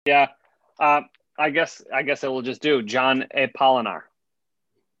Yeah. Uh, I guess it will just do John Apollinar.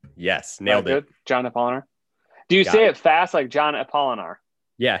 Yes, That nailed it. good? John Apollinar. Do you Got say it. it fast like John Apollinar?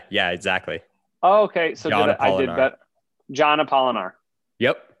 Yeah, yeah, exactly. Oh, okay. So John I did Apollinar. bet John Apollinar.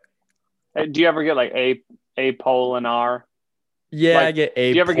 Yep. Do you ever get like Apollinar? Yeah, I Like, get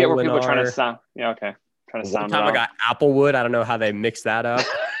a do you ever get where people are trying to Polinar. sound? Yeah, okay. Trying to One sound it time I out. got Applewood. I don't know how they mixed that up.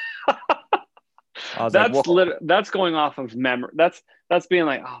 I was like, whoa. That's going off of memory. That's being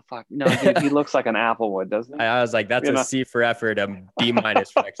like, oh fuck, no, dude, he looks like an Applewood, doesn't he? I was like, that's You a know. C for effort, a B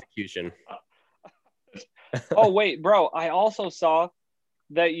minus for execution. Oh wait, bro, I also saw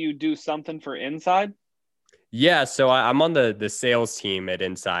that you do something for Inside. Yeah, so I'm on the sales team at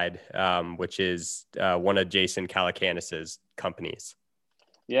Inside, which is one of Jason Calacanis's companies.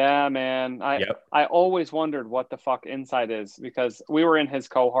 Yeah, man. I Yep. I always wondered what the fuck Inside is because we were in his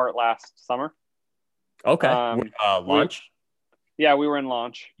cohort last summer. Okay. We Launch? yeah, we were in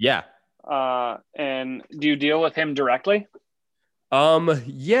launch. Yeah. And do you deal with him directly?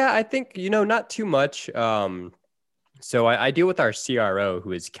 Yeah, I think, not too much. So I deal with our CRO,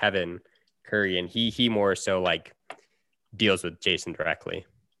 who is Kevin Curry, and he more so like deals with Jason directly.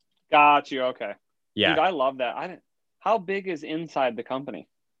 Got you. Okay. Yeah. Dude, I love that. I didn't. How big is Inside the company?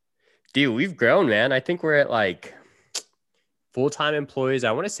 Dude, we've grown, man. I think we're at like full-time employees.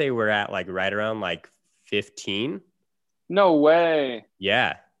 I want to say we're at like right around like 15. No way.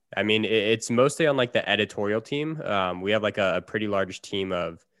 Yeah. I mean, it's mostly on like the editorial team. We have like a pretty large team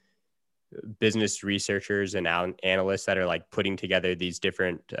of business researchers and analysts that are like putting together these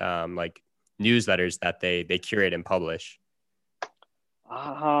different like newsletters that they curate and publish.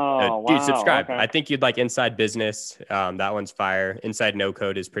 Oh, Dude, wow. subscribe. Okay. I think you'd like Inside Business. That one's fire. Inside No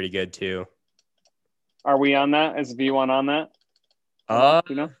Code is pretty good too. Are we on that? Is V1 on that? Uh,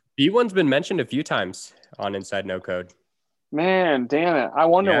 You know? B1's been mentioned a few times on Inside No Code. Man, damn it. I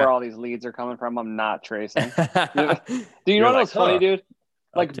wonder Yeah. where all these leads are coming from. I'm not tracing. Do you You're know like, what's funny, dude?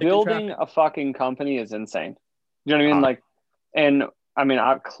 Like uptick in building traffic. a fucking company is insane. You know what I mean? Like, and I mean,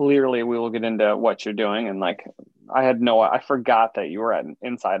 clearly we will get into what you're doing. And like, I forgot that you were at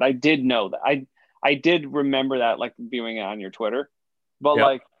Inside. I did know that. I did remember that, like viewing it on your Twitter, but Yep.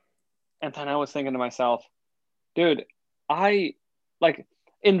 like, and then I was thinking to myself, dude, I like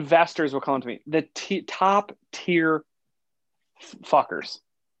investors will come to me. The top tier fuckers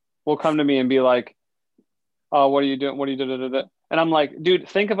will come to me and be like, "Oh, what are you doing? What are you doing?" And I'm like, "Dude,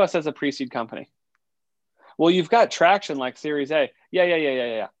 think of us as a pre-seed company." Well, you've got traction like Series A.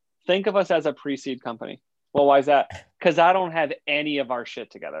 Yeah. Think of us as a pre-seed company. Well, why is that? Because I don't have any of our shit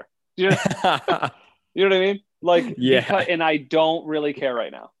together. You know, you know what I mean? Like, Yeah. and I don't really care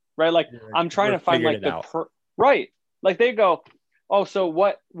right now, right? Like, I'm trying We're to find figuring like it out. right. Like they go, oh, so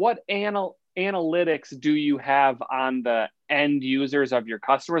what analytics do you have on the end users of your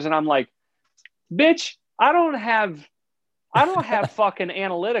customers? And I'm like, bitch, I don't have fucking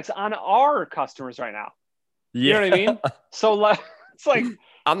analytics on our customers right now. You know what I Yeah. mean? So like, it's like,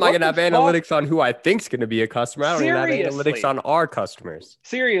 I'm not what going to the have fuck? analytics on who I think's going to be a customer. I don't even have analytics on our customers.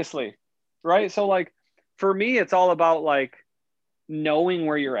 Seriously, right? So like, for me, it's all about like knowing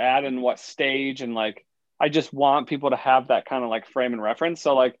where you're at and what stage, and like, I just want people to have that kind of like frame and reference.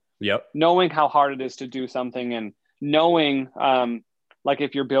 So like, Yep. knowing how hard it is to do something, and knowing like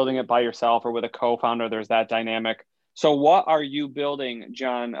if you're building it by yourself or with a co-founder, there's that dynamic. So what are you building,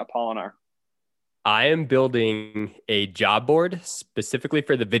 John Apollinar? I am building a job board specifically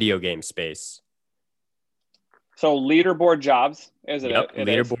for the video game space. So Leaderboard Jobs, is it? Yep. It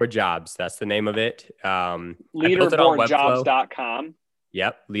is Leaderboard Jobs. That's the name of it. I built it on Webflow. leaderboardjobs.com.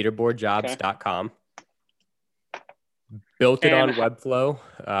 Yep. Okay. Leaderboardjobs.com. Built it on And Webflow.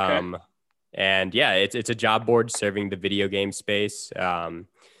 okay. And yeah, it's a job board serving the video game space.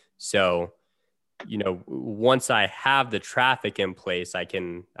 So, once I have the traffic in place, I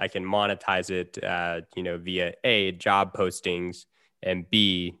can monetize it, via A, job postings, and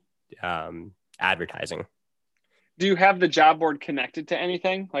B, advertising. Do you have the job board connected to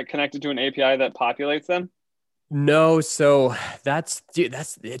anything? Like connected to an API that populates them? No, so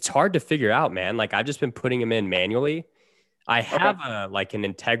it's hard to figure out, man. Like I've just been putting them in manually. I have Okay. an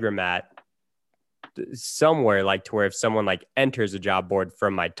Integromat somewhere, like to where if someone like enters a job board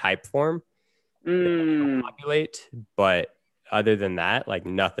from my type form, it'll populate. But other than that, like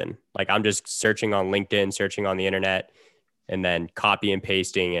nothing. Like I'm just searching on LinkedIn, searching on the internet, and then copy and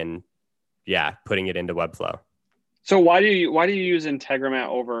pasting and putting it into Webflow. So why do you use Integromat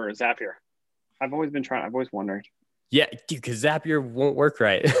over Zapier? I've always wondered. Yeah, dude, because Zapier won't work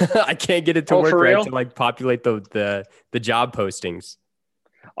right. I can't get it to Oh, work for right real? to like populate the job postings.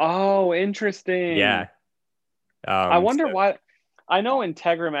 Oh, interesting. Yeah. I wonder why. I know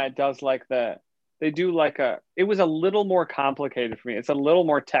Integromat does like they do like it was a little more complicated for me. It's a little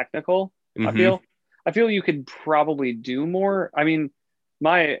more technical, I Mm-hmm. feel. I feel you could probably do more. I mean,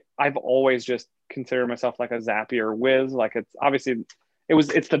 I've always just considered myself like a Zapier whiz. Like it's obviously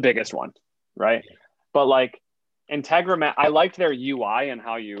it's the biggest one, right? But like Integromat, I liked their UI and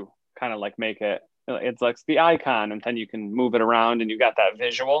how you kind of like make it. It's like the icon, and then you can move it around, and you got that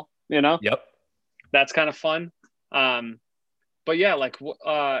visual. Yep. That's kind of fun. But yeah, like,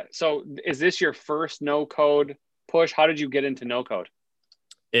 so is this your first no code push? How did you get into no code?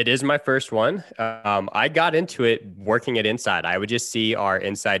 It is my first one. I got into it working at Inside. I would just see our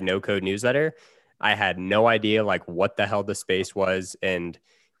Inside No Code newsletter. I had no idea like what the hell the space was, and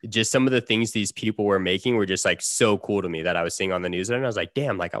just some of the things these people were making were just like so cool to me that I was seeing on the newsletter. And I was like,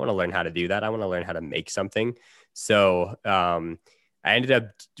 damn, like I want to learn how to do that. I want to learn how to make something. So I ended up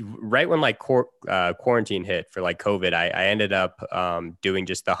right when like quarantine hit for like COVID. I ended up doing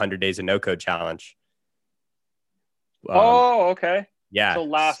just the 100 days of no code challenge. Oh, okay. Yeah. So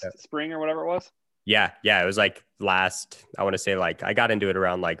last spring or whatever it was. Yeah. It was like I want to say like I got into it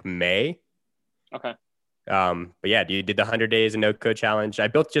around like May. Okay. But yeah, you did the 100 days of no code challenge. I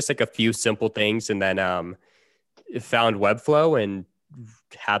built just like a few simple things and then found Webflow and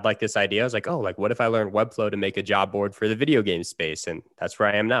had like this idea. I was like, oh, like what if I learned Webflow to make a job board for the video game space? And that's where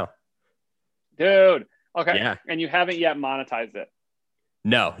I am now. Dude. Okay. Yeah. And you haven't yet monetized it.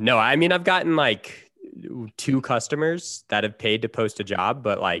 No. I mean, I've gotten like 2 customers that have paid to post a job,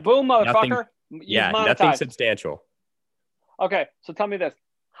 but like boom, motherfucker. Nothing substantial. Okay. So tell me this.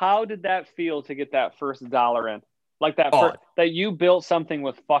 How did that feel to get that first dollar in? Like that you built something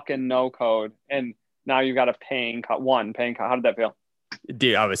with fucking no code and now you got a paying cut. How did that feel?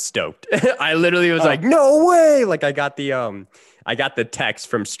 Dude, I was stoked. I literally was like, no way. Like I got the text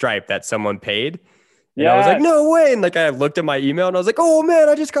from Stripe that someone paid. And I was like, no way. And like I looked at my email and I was like, oh man,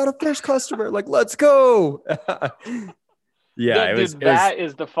 I just got a first customer. Like, let's go. Yeah, that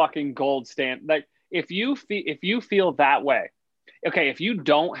is the fucking gold standard. Like if you feel that way, okay, if you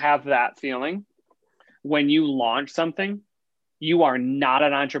don't have that feeling when you launch something, you are not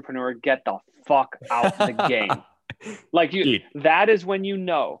an entrepreneur. Get the fuck out the game. Like that is when you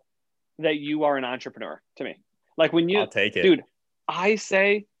know that you are an entrepreneur to me. Like when I'll take it. Dude, I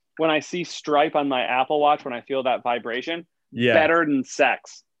say when I see Stripe on my Apple Watch, when I feel that vibration, better than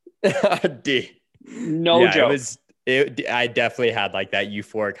sex. Dude. No joke. I definitely had like that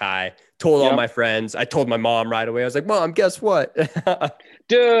euphoric high. Told all my friends. I told my mom right away. I was like, Mom, guess what?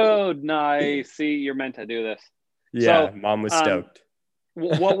 Dude, nice. See, you're meant to do this. Yeah, so, Mom was stoked.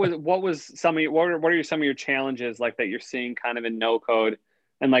 what was some of what are some of your challenges like that you're seeing kind of in no code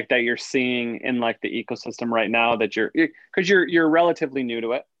and like that you're seeing in like the ecosystem right now that because you're relatively new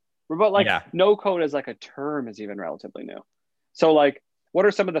to it, but like no code as like a term is even relatively new. So like what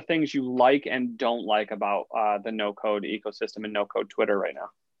are some of the things you like and don't like about the no code ecosystem and no code Twitter right now?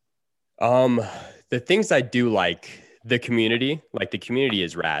 The things I do like, the community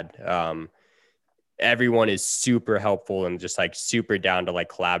is rad. Everyone is super helpful and just like super down to like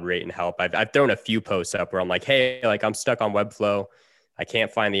collaborate and help. I've thrown a few posts up where I'm like, hey, like I'm stuck on Webflow. I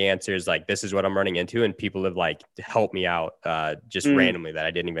can't find the answers. Like this is what I'm running into. And people have like helped me out just randomly that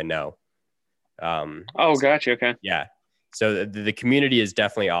I didn't even know. Gotcha. Okay. Yeah. So the community is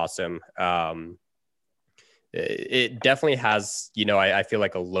definitely awesome. It definitely has, I feel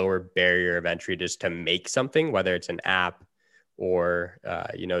like a lower barrier of entry just to make something, whether it's an app or,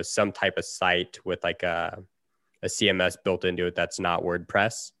 some type of site with like a CMS built into it that's not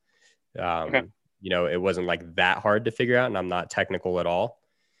WordPress. Okay. It wasn't like that hard to figure out, and I'm not technical at all.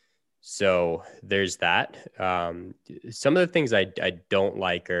 So there's that. Some of the things I don't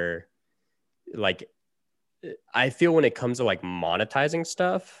like are like, I feel when it comes to like monetizing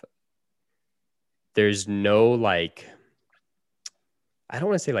stuff, there's no like, I don't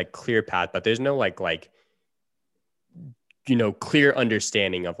want to say like clear path, but there's no like, clear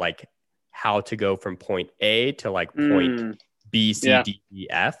understanding of like how to go from point A to like point B, C, D, E,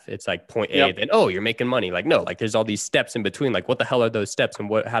 F. It's like point A, then, you're making money. Like, no, like there's all these steps in between. Like, what the hell are those steps and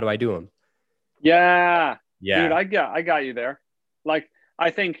how do I do them? Yeah. Dude, I got you there. Like,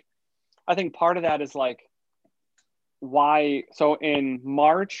 I think part of that is like, why? So in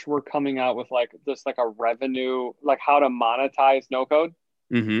March, we're coming out with like just like a revenue, like how to monetize no code.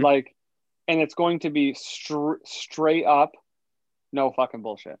 Mm-hmm. Like, and it's going to be straight up, no fucking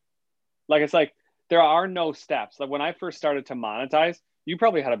bullshit. Like, it's like, there are no steps. Like when I first started to monetize, you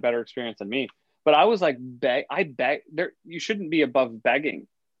probably had a better experience than me, but I was like, you shouldn't be above begging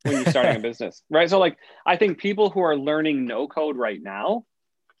when you're starting a business, right? So like, I think people who are learning no code right now,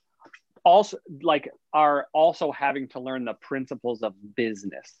 also like are also having to learn the principles of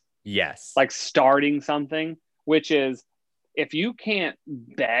business, Yes. like starting something, which is if you can't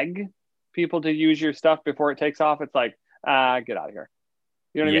beg people to use your stuff before it takes off, it's like, get out of here.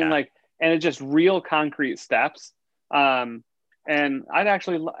 You know what I mean? Yeah. Like, and it's just real concrete steps. And I'd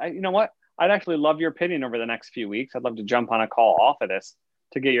actually, you know what? I'd actually love your opinion over the next few weeks. I'd love to jump on a call off of this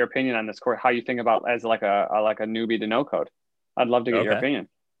to get your opinion on this course, how you think about as like a newbie to no code. I'd love to get your Okay. opinion.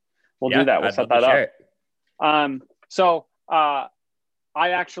 We'll Yeah, do that. We'll I'd set love to that share up. it. So I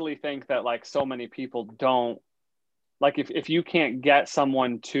actually think that like so many people don't like if you can't get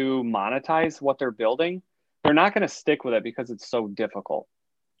someone to monetize what they're building, they're not going to stick with it because it's so difficult.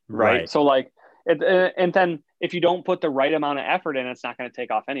 Right. Right. So like, and then if you don't put the right amount of effort in, it's not going to take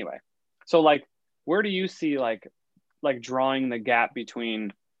off anyway. So like, where do you see like drawing the gap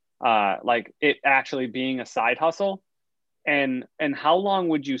between like it actually being a side hustle and how long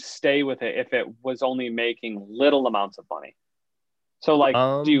would you stay with it if it was only making little amounts of money? So like,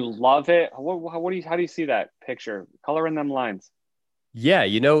 do you love it? What do you, how do you see that picture? Color in them lines. Yeah,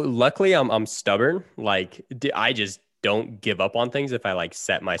 luckily I'm stubborn. Like I just don't give up on things if I like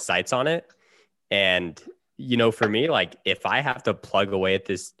set my sights on it. And for me, like if I have to plug away at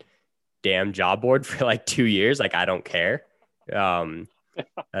this damn job board for like 2 years, like I don't care.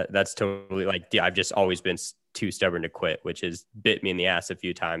 That's totally like I've just always been too stubborn to quit, which has bit me in the ass a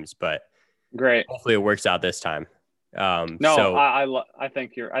few times, but great. Hopefully it works out this time. No, so I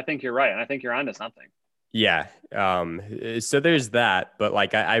think you're right, and I think you're onto something. yeah. So there's that, but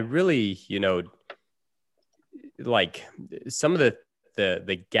like I really, like some of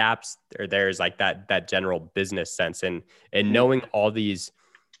the gaps are there's like that general business sense and knowing all these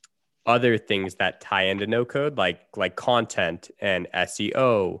other things that tie into no code, like content and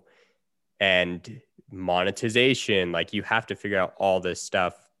SEO and monetization. Like you have to figure out all this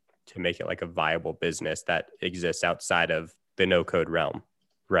stuff to make it like a viable business that exists outside of the no code realm.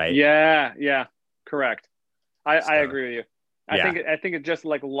 Right. Yeah. Correct. I agree with you. I think it's just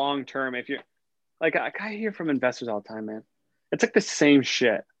like long term. If you're like, I hear from investors all the time, man. It's like the same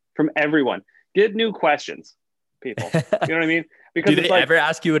shit from everyone. Get new questions, people. You know what I mean? Because do they ever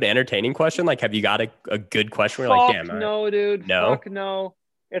ask you an entertaining question? Like, have you got a good question? Where like, damn, no, dude. No. Fuck no.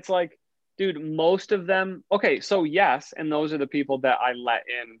 It's like, dude, most of them. Okay, so yes, and those are the people that I let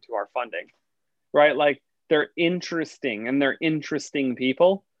into our funding, right? Like they're interesting and they're interesting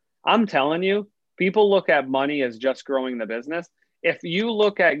people. I'm telling you, people look at money as just growing the business. If you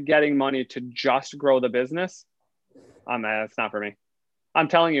look at getting money to just grow the business, it's not for me. I'm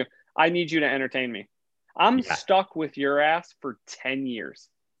telling you, I need you to entertain me. I'm stuck with your ass for 10 years.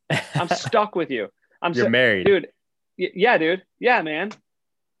 I'm stuck with you. You're married. Dude. Yeah, dude. Yeah, man.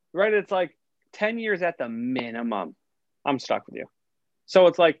 Right? It's like 10 years at the minimum. I'm stuck with you. So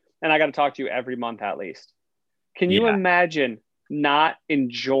it's like, and I got to talk to you every month at least. Can you imagine not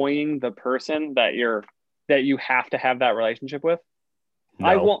enjoying the person that you have to have that relationship with? No.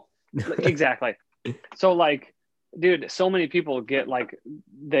 I won't. Exactly. So like, dude, so many people get like,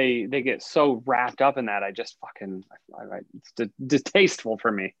 they get so wrapped up in that. I just fucking, it's distasteful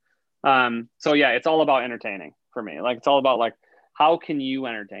for me. So yeah, it's all about entertaining for me. Like, it's all about like, how can you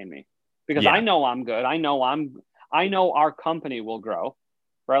entertain me? Because I know I'm good. I know our company will grow,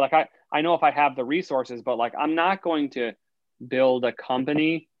 right? Like I know if I have the resources, but like, I'm not going to build a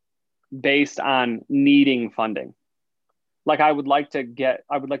company based on needing funding. Like I would like to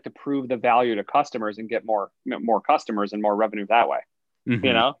prove the value to customers and get more customers and more revenue that way,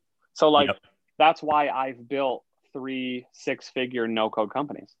 So like, that's why I've built 3 6-figure no code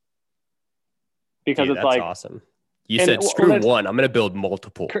companies. Because it's that's like awesome. You said screw one. I'm going to build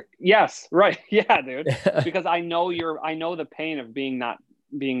multiple. Yes. Right. Yeah, dude. Because I know the pain of being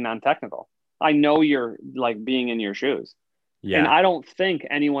non-technical. I know you're like being in your shoes. Yeah. And I don't think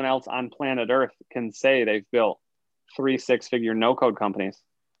anyone else on planet Earth can say they've built 3 6-figure no code companies.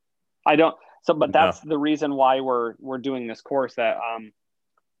 I don't. So, but that's the reason why we're doing this course that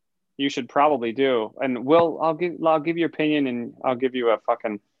you should probably do. And I'll give you your opinion and I'll give you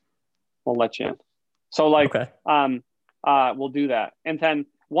we'll let you in. So like, we'll do that. And then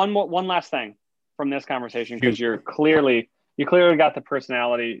one last thing from this conversation, because you clearly got the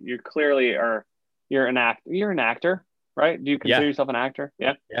personality. You clearly you're an actor, right? Do you consider yourself an actor?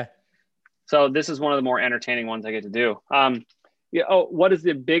 Yeah. Yeah. So this is one of the more entertaining ones I get to do. What is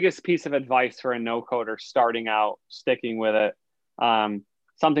the biggest piece of advice for a no coder starting out, sticking with it?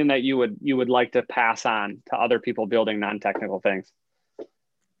 Something that you would like to pass on to other people building non-technical things.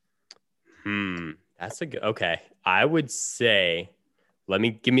 That's okay. I would say,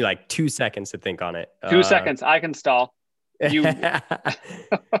 give me like 2 seconds to think on it. 2 seconds. I can stall. You.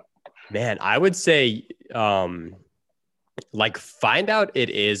 Man, I would say like find out it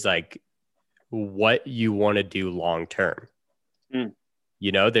is like what you want to do long term. Mm.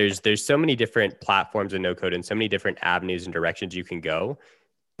 You know, there's so many different platforms in no code and so many different avenues and directions you can go.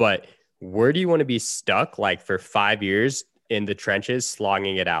 But where do you want to be stuck like for 5 years in the trenches,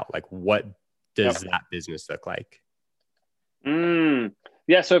 slogging it out? Like what does that business look like?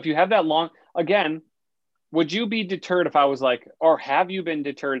 Yeah. So if you have that again, would you be deterred if I was like, or have you been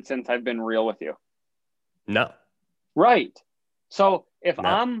deterred since I've been real with you? No. Right. So if No.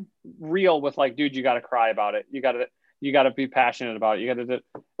 I'm real with like, dude, you got to cry about it. You got to be passionate about it. You got to do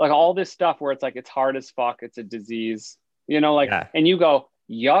like all this stuff where it's like, it's hard as fuck. It's a disease, and you go,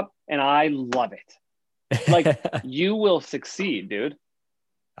 yup. And I love it. Like you will succeed, dude.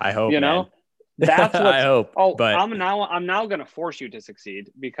 I hope, man. That's what I hope. But I'm now going to force you to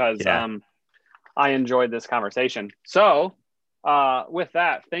succeed because I enjoyed this conversation. So with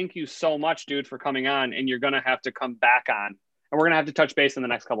that, thank you so much, dude, for coming on. And you're going to have to come back on, and we're going to have to touch base in the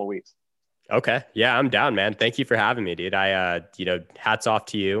next couple of weeks. Okay. Yeah, I'm down, man. Thank you for having me, dude. I, hats off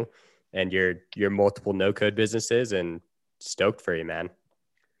to you and your multiple no code businesses, and stoked for you, man.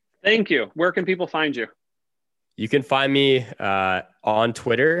 Thank you. Where can people find you? You can find me on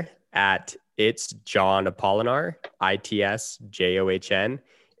Twitter at It's John Apolinar, ITSJOHN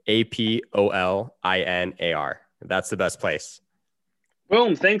APOLINAR. That's the best place.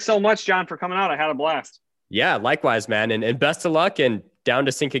 Boom. Thanks so much, John, for coming out. I had a blast. Yeah, likewise, man. And best of luck, and down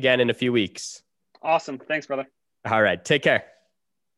to sync again in a few weeks. Awesome. Thanks, brother. All right. Take care.